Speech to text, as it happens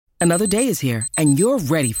Another day is here, and you're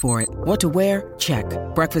ready for it. What to wear? Check.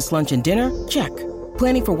 Breakfast, lunch, and dinner? Check.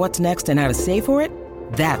 Planning for what's next and how to save for it?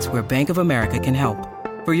 That's where Bank of America can help.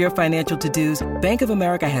 For your financial to-dos, Bank of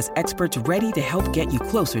America has experts ready to help get you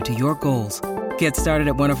closer to your goals. Get started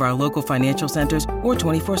at one of our local financial centers or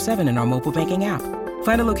 24/7 in our mobile banking app.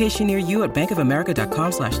 Find a location near you at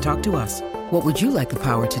bankofamerica.com/talktous. What would you like the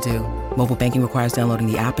power to do? Mobile banking requires downloading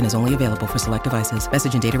the app and is only available for select devices.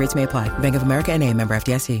 Message and data rates may apply. Bank of America N.A., member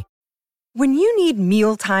FDIC. When you need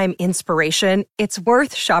mealtime inspiration, it's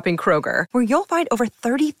worth shopping Kroger, where you'll find over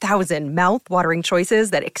 30,000 mouth-watering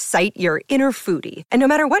choices that excite your inner foodie. And no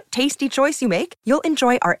matter what tasty choice you make, you'll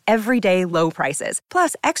enjoy our everyday low prices,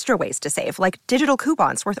 plus extra ways to save, like digital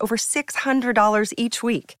coupons worth over $600 each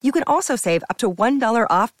week. You can also save up to $1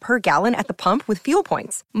 off per gallon at the pump with fuel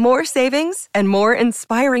points. More savings and more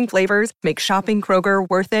inspiring flavors make shopping Kroger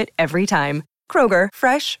worth it every time. Kroger,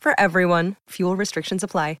 fresh for everyone. Fuel restrictions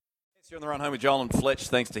apply. You're on the run home with Joel and Fletch,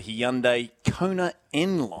 thanks to Hyundai Kona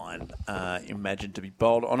N-Line. Imagined to be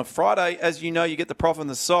bold. On a Friday, as you know, you get the prof and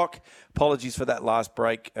the sock. Apologies for that last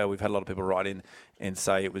break. We've had a lot of people write in and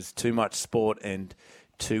say it was too much sport and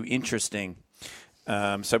too interesting.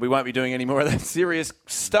 So we won't be doing any more of that serious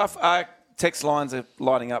stuff. Text lines are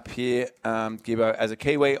lighting up here. Gibbo, as a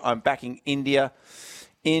Kiwi, I'm backing India.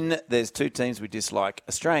 There's two teams we dislike,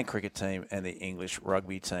 Australian cricket team and the English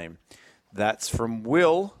rugby team. That's from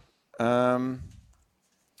Will. Well,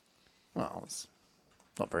 it's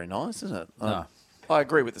not very nice, is it? No. I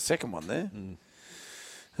agree with the second one there.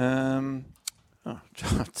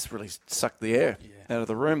 It's really sucked the air out of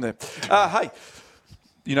the room there. Hey,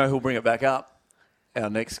 you know who'll bring it back up? Our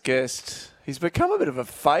next guest. He's become a bit of a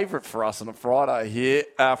favourite for us on a Friday here.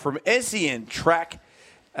 From SEN Track.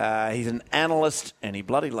 He's an analyst and he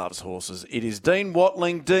bloody loves horses. It is Dean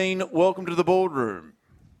Watling. Dean, welcome to the boardroom.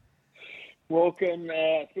 Welcome.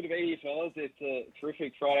 It's good to be here, fellas. It's a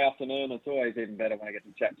terrific Friday afternoon. It's always even better when I get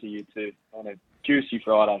to chat to you two on a juicy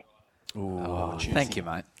Friday. Ooh, thank you,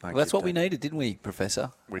 mate. Thank That's you, what we Dean. needed, didn't we,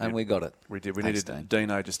 Professor? We got it. We did. We Thanks, needed Dean.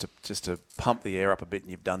 Dino just to pump the air up a bit,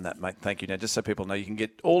 and you've done that, mate. Thank you. Now, just so people know, you can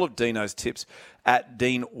get all of Dino's tips at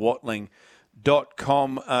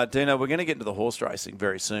deanwatling.com. Dino, we're going to get into the horse racing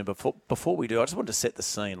very soon. But before we do, I just wanted to set the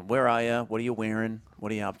scene. Where are you? What are you wearing?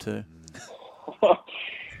 What are you up to?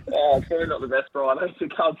 It's probably not the best Friday to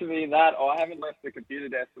come to me in that. I haven't left the computer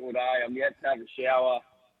desk all day. I'm yet to have a shower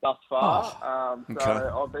thus far. okay. So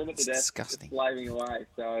I've been at the desk Disgusting. just slaving away.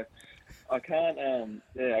 So I can't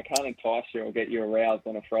entice you or get you aroused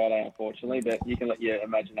on a Friday, unfortunately. But you can let your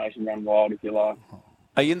imagination run wild if you like.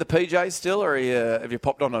 Are you in the PJs still, or have you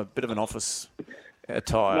popped on a bit of an office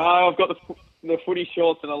attire? No, I've got the footy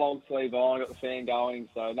shorts and a long sleeve on. I've got the fan going,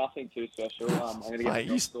 so nothing too special. I'm going to get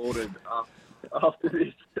myself sorted after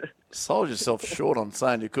this. Sold yourself short on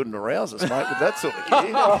saying you couldn't arouse us, mate, with that sort of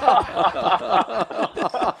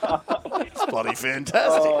gear. It's bloody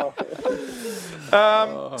fantastic.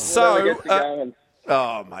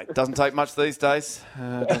 Mate, doesn't take much these days.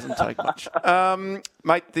 Doesn't take much.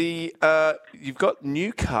 Mate, you've got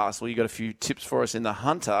Newcastle. You've got a few tips for us in the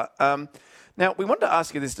Hunter. Now, we wanted to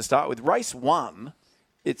ask you this to start with. Race 1,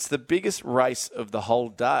 it's the biggest race of the whole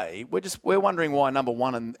day. We're wondering why number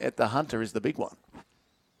 1 at the Hunter is the big one.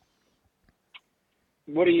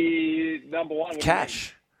 What are you, number 1?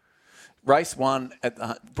 Cash. Race 1 at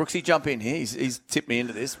the Brooksy, jump in here. He's tipped me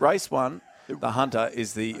into this. Race 1, the Hunter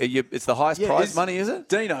is it's the highest prize money, is it?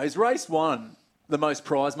 Dino, is race 1 the most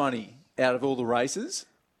prize money out of all the races?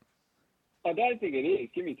 I don't think it is.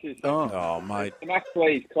 Give me 2 seconds. Oh, mate. The Max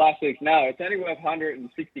Please Classics, no, it's only worth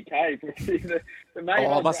 160K. the main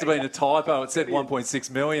It must have been a typo. It said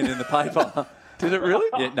 1.6 million in the paper. Did it really?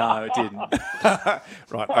 Yeah, no, it didn't.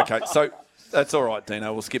 Right, okay. So that's all right,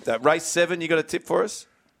 Dino. We'll skip that. Race 7, you got a tip for us?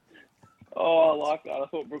 Oh, I like that. I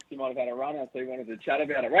thought Brooksy might have had a runner, so he wanted to chat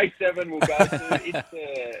about it. Race 7 we'll go to. It's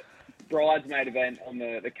a bridesmaid event on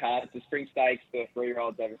the card. It's a spring stakes for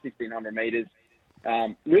 3-year-olds over 1,600 metres.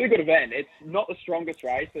 Really good event. It's not the strongest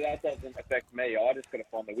race, so that doesn't affect me. I just got to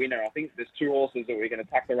find the winner. I think there's 2 horses that we're going to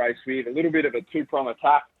attack the race with. A little bit of a 2-prong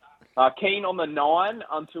attack. Keen on the 9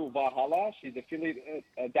 Until Valhalla. She's a filly that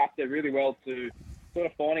adapted really well to sort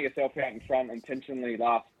of finding herself out in front intentionally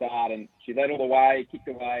last start, and she led all the way, kicked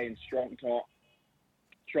away in strong times.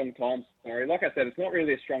 Sorry, like I said, it's not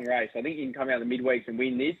really a strong race. I think you can come out in the midweeks and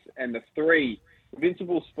win this. And the 3,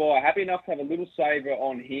 Invincible Spy, happy enough to have a little saver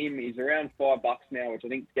on him. He's around $5 now, which I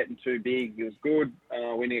think is getting too big. He was good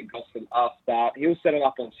winning at Gosford last start. He'll settle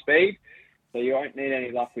up on speed, so you won't need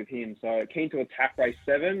any luck with him. So keen to attack race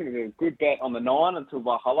 7. We've got a good bet on the 9 Until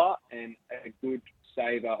Valhalla and a good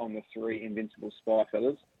saver on the 3 Invincible Spy,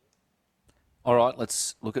 fellas. All right,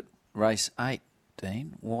 let's look at race 8,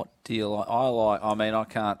 Dean. What do you like?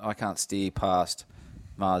 I can't steer past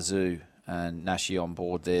Marzu and Nashi on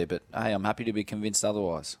board there, but hey, I'm happy to be convinced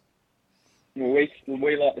otherwise. Well,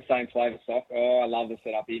 we like the same flavour stock. Oh, I love the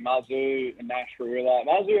setup here. Marzu and Nash we like.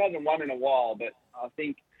 Marzu hasn't won in a while, but I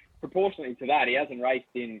think proportionally to that, he hasn't raced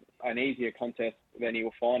in an easier contest than he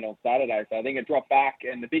will find on Saturday. So I think it dropped back,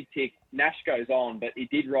 and the big tick, Nash goes on, but he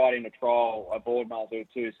did ride in a trial aboard Marzu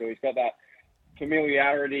too, so he's got that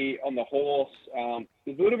familiarity on the horse.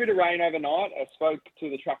 There's a little bit of rain overnight. I spoke to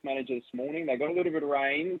the track manager this morning. They got a little bit of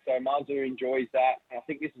rain, so Marzu enjoys that. And I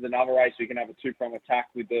think this is another race we can have a two-prong attack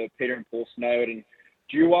with the Peter and Paul Snowden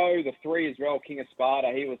duo. The 3 as well, King of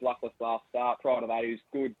Sparta. He was luckless last start. Prior to that, he was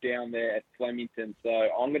good down there at Flemington. So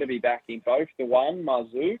I'm going to be backing both the 1,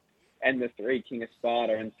 Marzu, and the 3, King of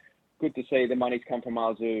Sparta. And good to see the money's come from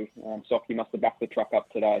Marzu. Socky must have backed the truck up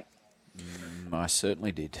today. I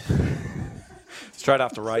certainly did. Straight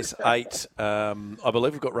after race 8, I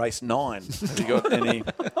believe we've got race 9. Have you got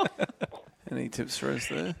any tips for us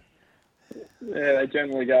there? Yeah, they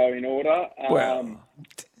generally go in order. Well,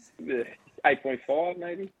 8.5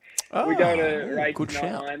 maybe. Oh, we go to race good 9,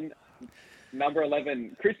 shout. number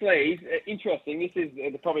 11. Chris Lee's, interesting. This is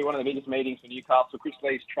probably one of the biggest meetings for Newcastle. Chris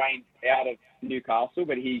Lee's trained out of Newcastle,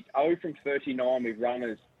 but he's 0 from 39 with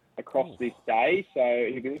runners across this day, so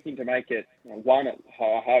he'll be looking to make it 1 at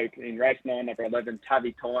I hope in race 9, number 11,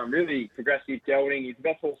 Tabby Time. Really progressive gelding. He's the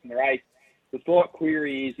best horse in the race. The slight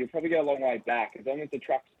query is he'll probably go a long way back. As long as the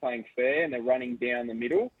truck's playing fair and they're running down the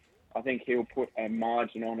middle, I think he'll put a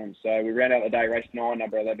margin on him. So we round out the day, race 9,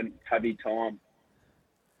 number 11, Tabby Time.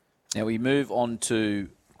 Now we move on to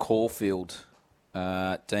Caulfield,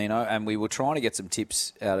 Dino, and we were trying to get some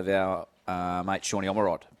tips out of our mate Shawnee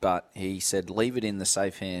Omerod, but he said leave it in the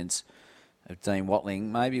safe hands of Dean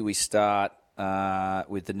Watling. Maybe we start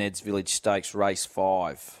with the Ned's Village Stakes, race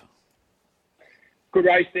 5. Good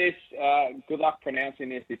race this. Good luck pronouncing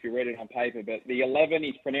this if you read it on paper, but the 11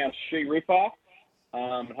 is pronounced She Ripper.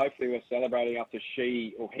 Hopefully we're celebrating after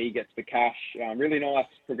she or he gets the cash. Really nice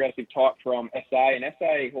progressive type from SA, and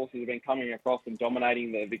SA horses have been coming across and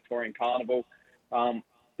dominating the Victorian Carnival.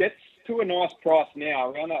 Gets to a nice price now,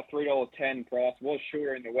 around that $3.10 price. Was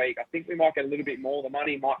shorter in the week. I think we might get a little bit more. The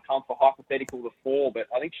money might come for hypothetical the 4, but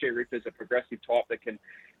I think She Ripper's a progressive type that can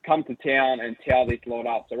come to town and towel this lot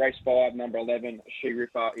up. So race 5, number 11, She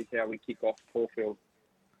Ripper is how we kick off Caulfield.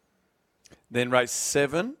 Then race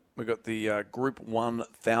 7, we've got the Group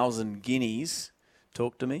 1,000 Guineas.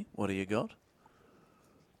 Talk to me. What do you got?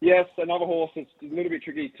 Yes, another horse that's a little bit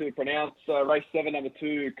tricky to pronounce. Race 7, number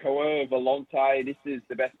 2, Coeur Volonté. This is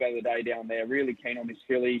the best bet of the day down there. Really keen on this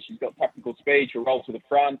filly. She's got tactical speed. She'll roll to the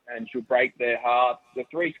front and she'll break their hearts. The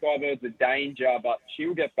 3 Skybirds are danger, but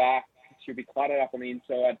she'll get back. She'll be cluttered up on the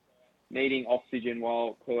inside, needing oxygen,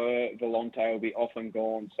 while Coeur Volonté will be off and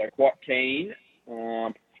gone. So quite keen,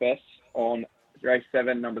 Profess, on race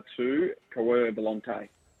 7, number 2, Coeur Volonté.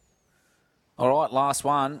 All right, last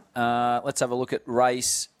one. Let's have a look at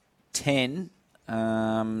race 10. So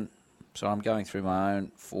I'm going through my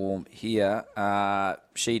own form here.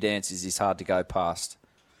 She Dances is hard to go past.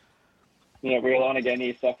 Yeah, we're on again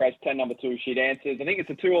here. So race 10, number 2, She Dances. I think it's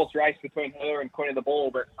a 2-horse race between her and Queen of the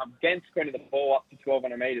Ball, but I'm against Queen of the Ball up to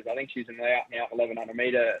 1,200 metres. I think she's an out 1,100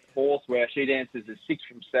 metre horse, where She Dances is 6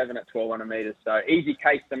 from 7 at 1,200 metres. So easy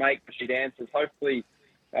case to make for She Dances. Hopefully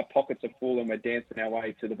our pockets are full and we're dancing our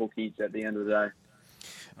way to the bookies at the end of the day.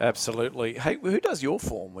 Absolutely. Hey, who does your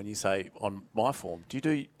form when you say on my form? Do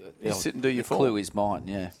you sit and do your the form? clue is mine,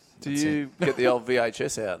 yeah. Do you get the old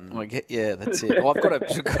VHS out? And... Yeah, that's it. Well,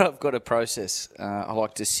 I've got a process. I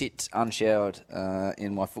like to sit unshowered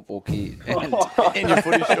in my football kit and in your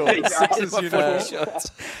footy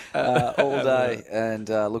shorts, all day and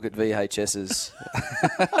look at VHSs.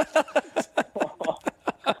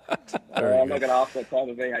 I'm not going to ask what type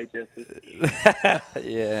of VHS is.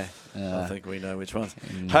 Yeah. I think we know which ones.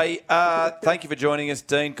 Hey, thank you for joining us,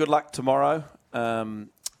 Dean. Good luck tomorrow.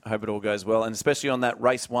 I hope it all goes well, and especially on that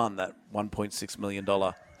race 1, that $1.6 million.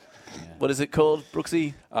 What is it called,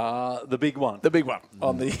 Brooksy? The big one. The big one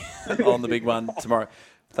on the on the big one tomorrow.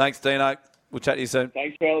 Thanks, Dino. We'll chat to you soon.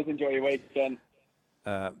 Thanks, fellas. Enjoy your weekend.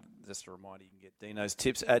 Just a reminder, you can get Dino's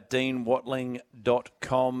tips at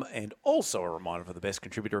deanwatling.com, and also a reminder for the best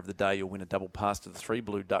contributor of the day, you'll win a double pass to the 3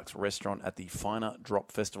 Blue Ducks restaurant at the Finer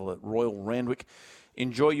Drop Festival at Royal Randwick.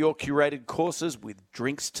 Enjoy your curated courses with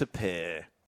drinks to pair.